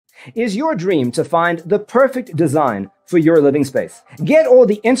Is your dream to find the perfect design for your living space? Get all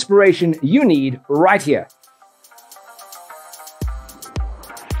the inspiration you need right here.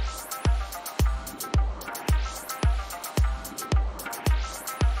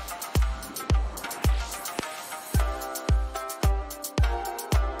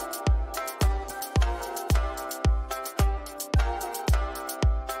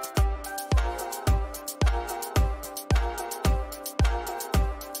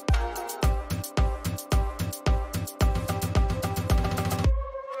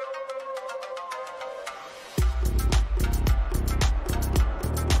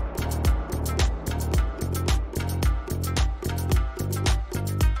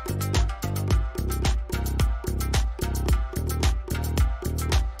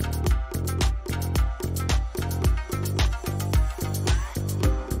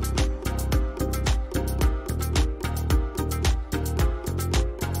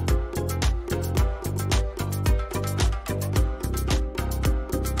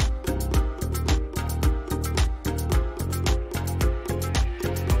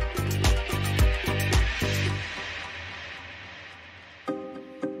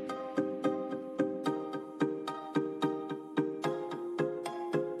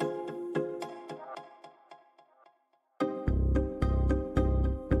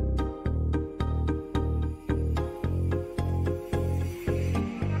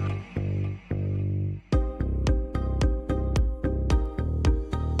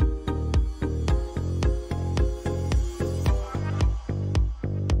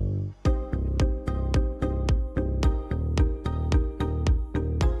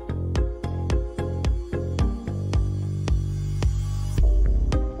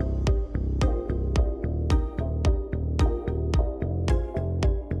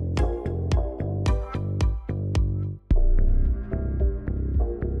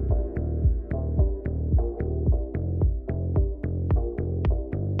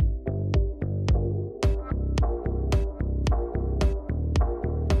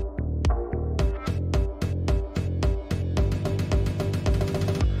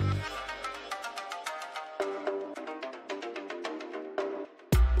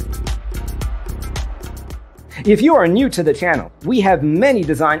 If you are new to the channel, we have many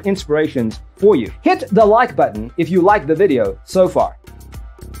design inspirations for you. Hit the like button if you like the video so far.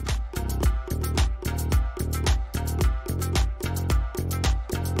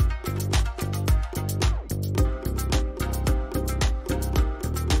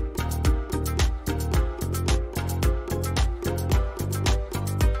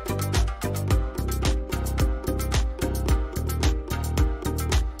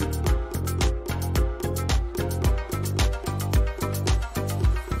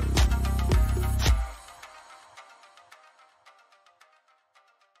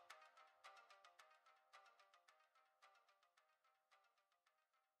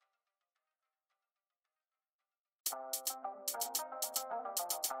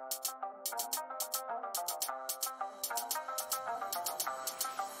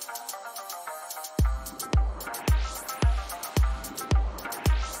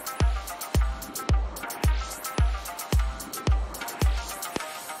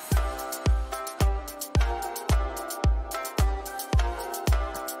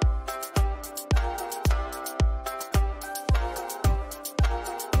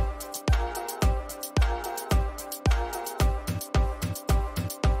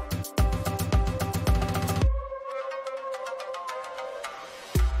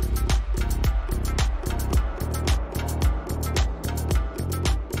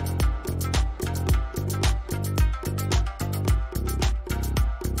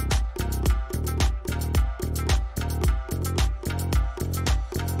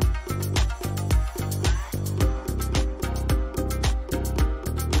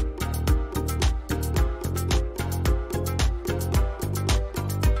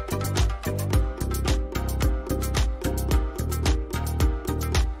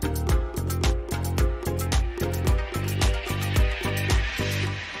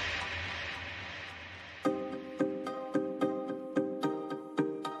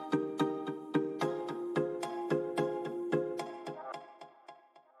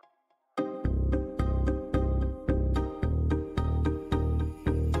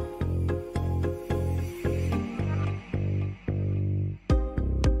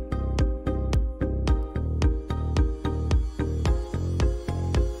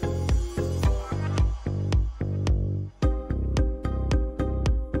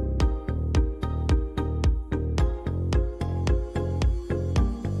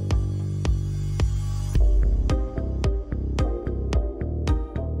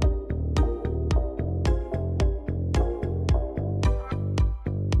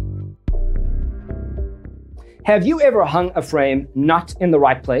 Have you ever hung a frame not in the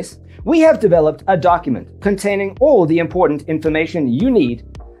right place? We have developed a document containing all the important information you need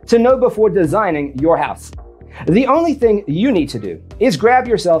to know before designing your house. The only thing you need to do is grab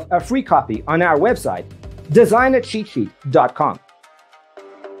yourself a free copy on our website, designercheatsheet.com.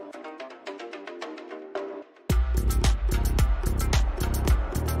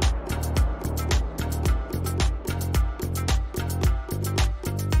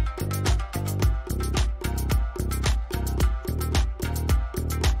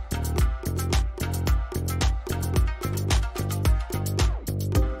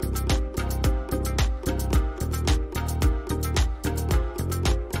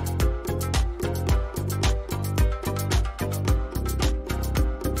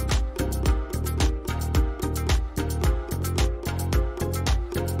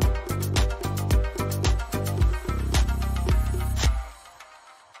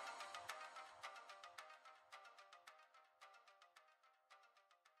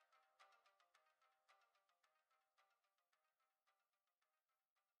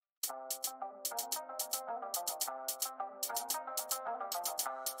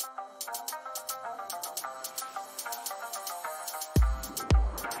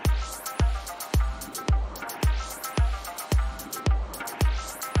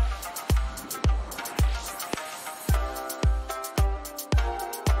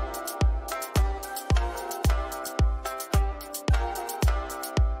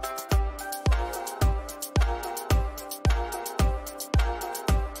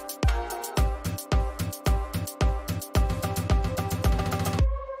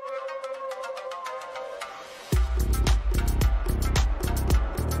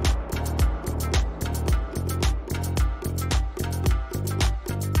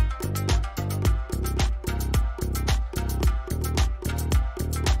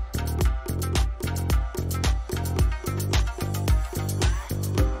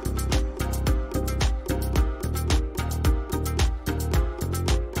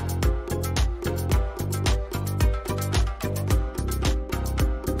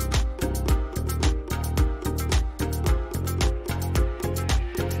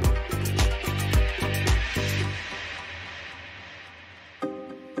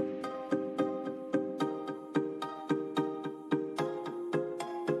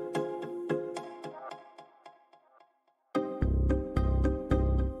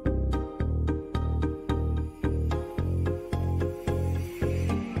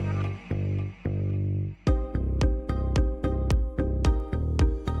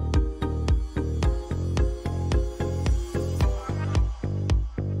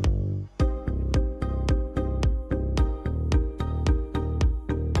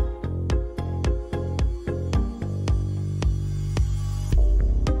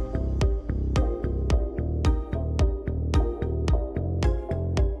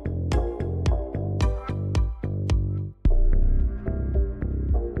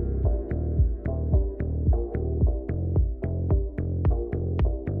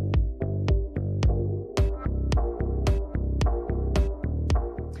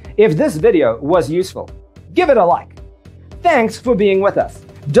 If this video was useful, give it a like. Thanks for being with us.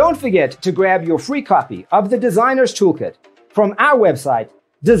 Don't forget to grab your free copy of the Designer's Toolkit from our website,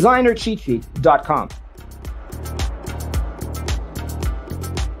 designercheatsheet.com.